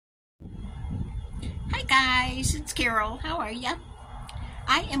Hi guys, it's Carol. How are ya?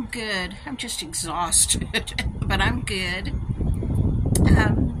 I am good. I'm just exhausted, but I'm good.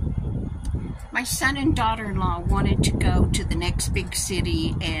 My son and daughter-in-law wanted to go to the next big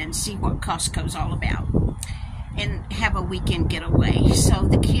city and see what Costco's all about and have a weekend getaway. So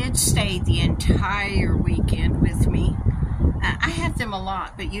the kids stayed the entire weekend with me. I have them a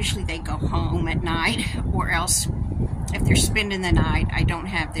lot, but usually they go home at night, or else if they're spending the night, I don't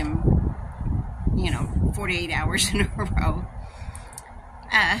have them 48 hours in a row.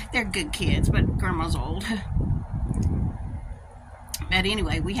 They're good kids, but Grandma's old. But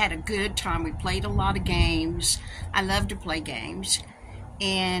anyway, we had a good time. We played a lot of games. I love to play games.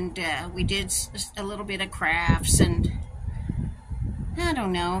 And we did a little bit of crafts, and I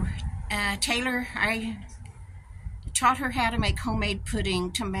don't know. Taylor, I taught her how to make homemade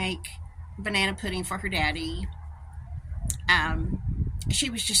pudding, to make banana pudding for her daddy. She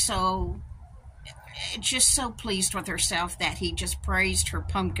was just so pleased with herself that he just praised her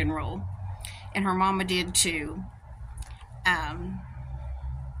pumpkin roll, and her mama did too.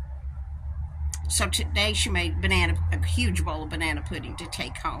 So today she made a huge bowl of banana pudding to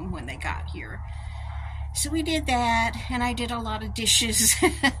take home when they got here. So we did that, and I did a lot of dishes.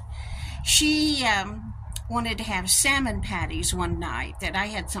 She wanted to have salmon patties one night. That I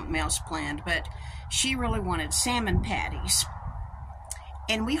had something else planned, but she really wanted salmon patties.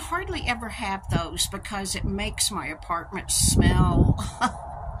 And we hardly ever have those because it makes my apartment smell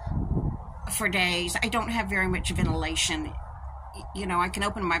for days. I don't have very much ventilation. I can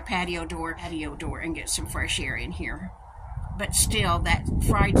open my patio door and get some fresh air in here. But still, that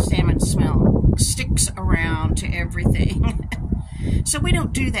fried salmon smell sticks around to everything. So we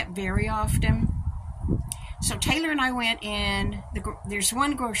don't do that very often. So Taylor and I went in. There's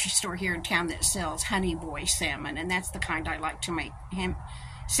one grocery store here in town that sells Honey Boy salmon, and that's the kind I like to make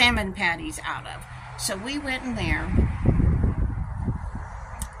salmon patties out of. So we went in there.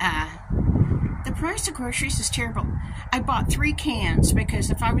 The price of groceries is terrible. I bought 3 cans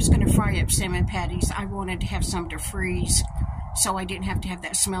because if I was going to fry up salmon patties, I wanted to have some to freeze so I didn't have to have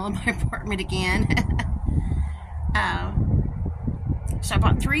that smell in my apartment again. So I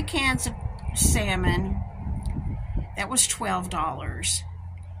bought 3 cans of salmon. That was $12.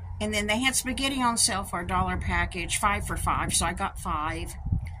 And then they had spaghetti on sale for $1 package, 5 for $5, so I got 5.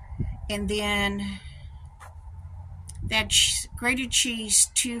 And then that grated cheese,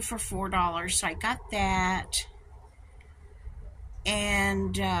 2 for $4, so I got that.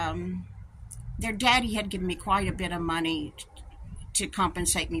 And their daddy had given me quite a bit of money to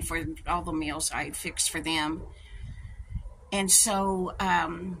compensate me for all the meals I fixed for them. And so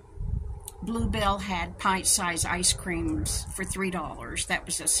Bluebell had pint-sized ice creams for $3. That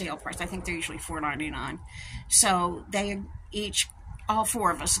was a sale price. I think they're usually $4.99. So all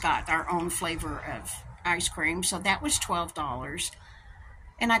 4 of us got our own flavor of ice cream. So that was $12.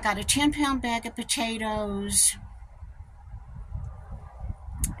 And I got a 10-pound bag of potatoes.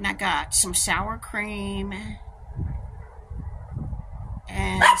 And I got some sour cream.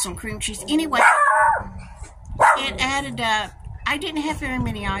 And some cream cheese. Anyway, it added up. I didn't have very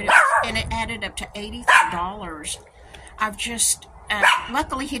many items, and it added up to $83. I've just,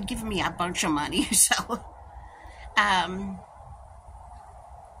 luckily he'd given me a bunch of money, so, I'll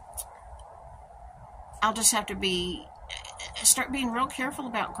just have to start being real careful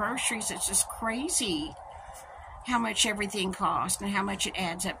about groceries. It's just crazy how much everything costs and how much it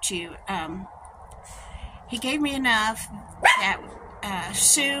adds up to. He gave me enough that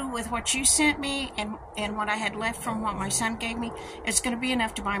Sue, with what you sent me and what I had left from what my son gave me, it's going to be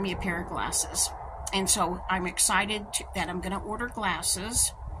enough to buy me a pair of glasses. And so I'm excited that I'm going to order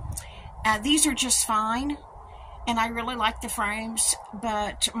glasses. These are just fine, and I really like the frames,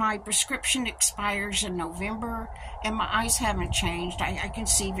 but my prescription expires in November, and my eyes haven't changed. I can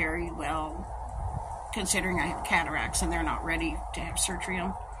see very well, considering I have cataracts and they're not ready to have surgery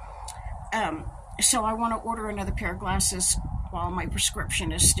on. So I want to order another pair of glasses while my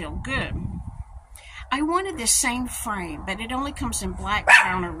prescription is still good. I wanted this same frame, but it only comes in black,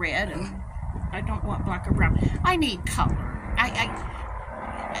 brown, or red, and I don't want black or brown. I need color.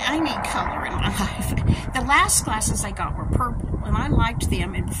 I need color in my life. The last glasses I got were purple, and I liked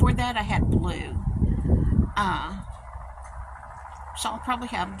them, and before that I had blue. So I'll probably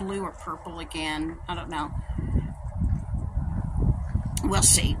have blue or purple again. I don't know. We'll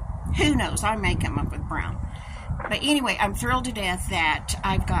see. Who knows? I may come up with brown. But anyway, I'm thrilled to death that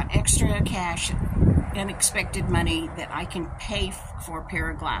I've got extra cash, unexpected money that I can pay for a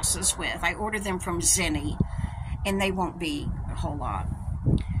pair of glasses with. I ordered them from Zenny, and they won't be a whole lot.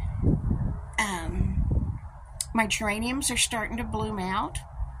 My geraniums are starting to bloom out.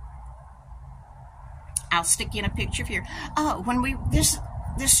 I'll stick in a picture here. Oh, when this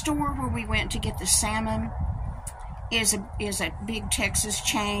store where we went to get the salmon is a big Texas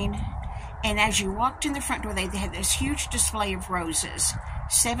chain, and as you walked in the front door, they had this huge display of roses,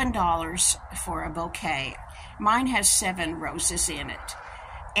 $7 for a bouquet. Mine has 7 roses in it,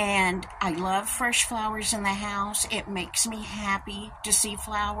 and I love fresh flowers in the house. It makes me happy to see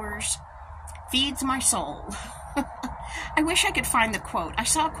flowers. Feeds my soul. I wish I could find the quote. I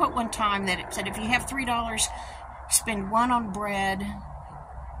saw a quote one time that it said, if you have $3, spend 1 on bread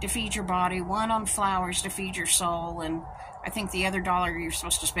to feed your body, 1 on flowers to feed your soul, and I think the other $1 you're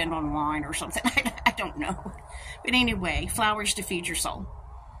supposed to spend on wine or something. I don't know. But anyway, flowers to feed your soul.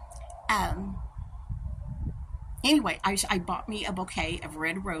 Anyway, I bought me a bouquet of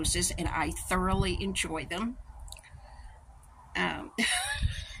red roses, and I thoroughly enjoy them.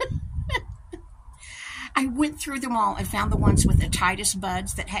 I went through them all and found the ones with the tightest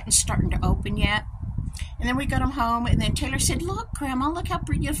buds that hadn't started to open yet. And then we got them home, and then Taylor said, look, Grandma, look how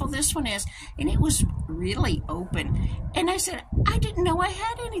beautiful this one is. And it was really open. And I said, I didn't know I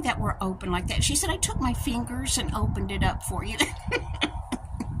had any that were open like that. She said, I took my fingers and opened it up for you.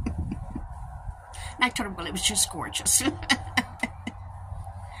 And I told her, well, it was just gorgeous.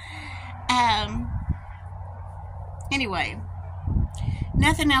 Anyway,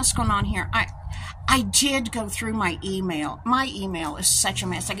 nothing else going on here. I did go through my email. My email is such a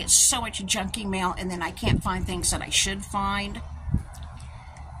mess. I get so much junk email, and then I can't find things that I should find.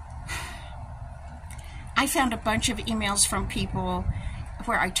 I found a bunch of emails from people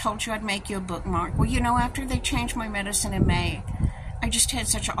where I told you I'd make you a bookmark. Well, you know, after they changed my medicine in May, I just had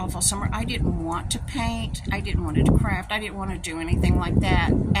such an awful summer. I didn't want to paint. I didn't want to craft. I didn't want to do anything like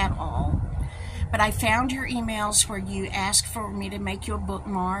that at all. But I found your emails where you asked for me to make you a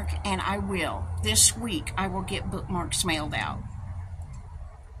bookmark, and I will. This week, I will get bookmarks mailed out.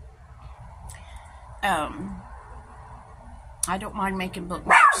 I don't mind making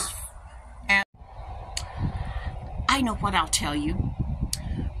bookmarks. And I know what I'll tell you.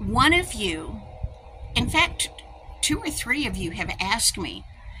 One of you, in fact, 2 or 3 of you have asked me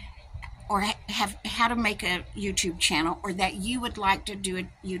or have how to make a YouTube channel, or that you would like to do a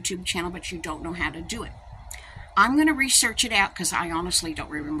YouTube channel but you don't know how to do it. I'm going to research it out because I honestly don't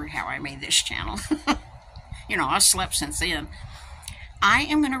remember how I made this channel. You know, I've slept since then. I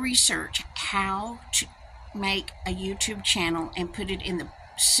am going to research how to make a YouTube channel and put it in the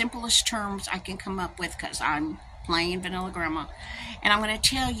simplest terms I can come up with, because I'm plain vanilla grandma. And I'm going to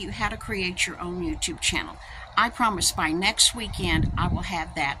tell you how to create your own YouTube channel. I promise by next weekend I will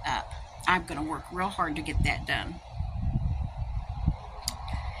have that up. I'm going to work real hard to get that done.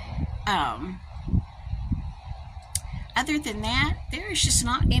 Other than that, there is just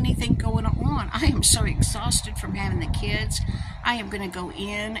not anything going on. I am so exhausted from having the kids. I am going to go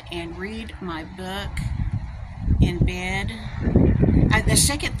in and read my book in bed. The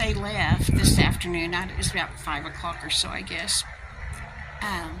second they left this afternoon, it was about 5 o'clock or so, I guess,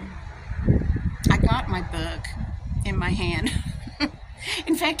 I got my book in my hand.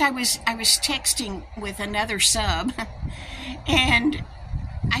 In fact, I was texting with another sub, and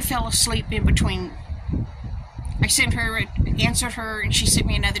I fell asleep in between. I answered her, and she sent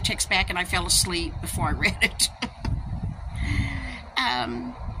me another text back, and I fell asleep before I read it.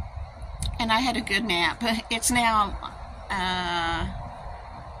 And I had a good nap. It's now,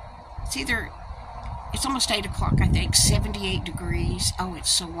 it's almost 8 o'clock, I think, 78 degrees. Oh, it's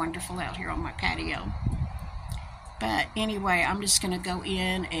so wonderful out here on my patio. But anyway, I'm just going to go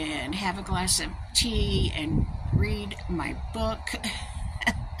in and have a glass of tea and read my book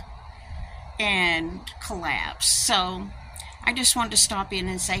and collapse. So I just wanted to stop in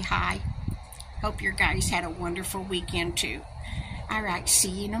and say hi. Hope your guys had a wonderful weekend too. All right, see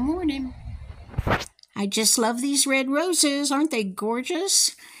you in the morning. I just love these red roses. Aren't they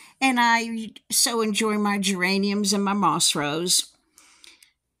gorgeous? And I so enjoy my geraniums and my moss rose.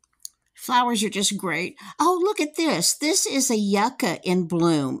 Flowers are just great. Oh, look at this. This is a yucca in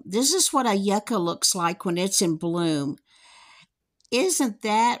bloom. This is what a yucca looks like when it's in bloom. Isn't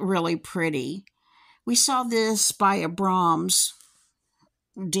that really pretty? We saw this by a Brahms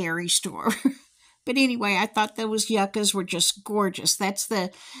dairy store. But anyway, I thought those yuccas were just gorgeous. That's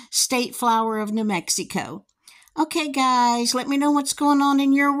the state flower of New Mexico. Okay, guys, let me know what's going on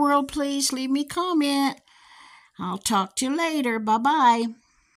in your world, please. Leave me a comment. I'll talk to you later. Bye-bye.